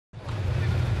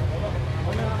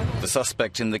The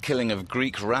suspect in the killing of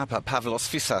Greek rapper Pavlos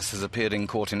Fyssas has appeared in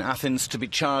court in Athens to be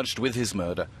charged with his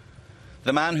murder.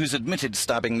 The man who's admitted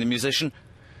stabbing the musician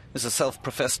is a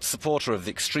self-professed supporter of the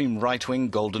extreme right-wing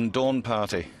Golden Dawn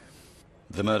party.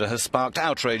 The murder has sparked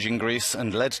outrage in Greece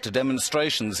and led to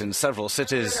demonstrations in several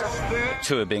cities.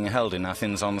 Two are being held in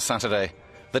Athens on Saturday.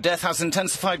 The death has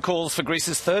intensified calls for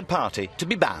Greece's third party to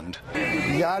be banned.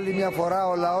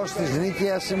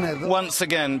 Once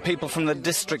again, people from the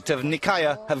district of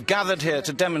Nikaia have gathered here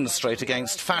to demonstrate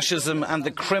against fascism and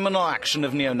the criminal action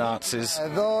of neo-Nazis.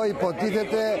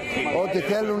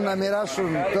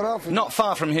 Not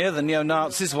far from here, the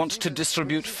neo-Nazis want to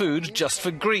distribute food just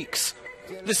for Greeks.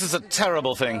 This is a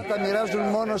terrible thing.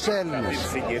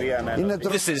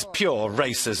 This is pure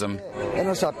racism.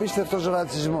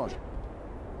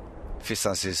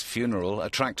 Fyssas's funeral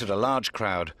attracted a large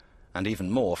crowd, and even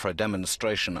more for a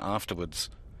demonstration afterwards.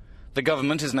 The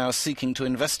government is now seeking to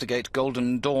investigate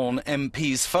Golden Dawn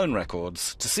MPs' phone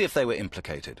records to see if they were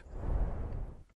implicated.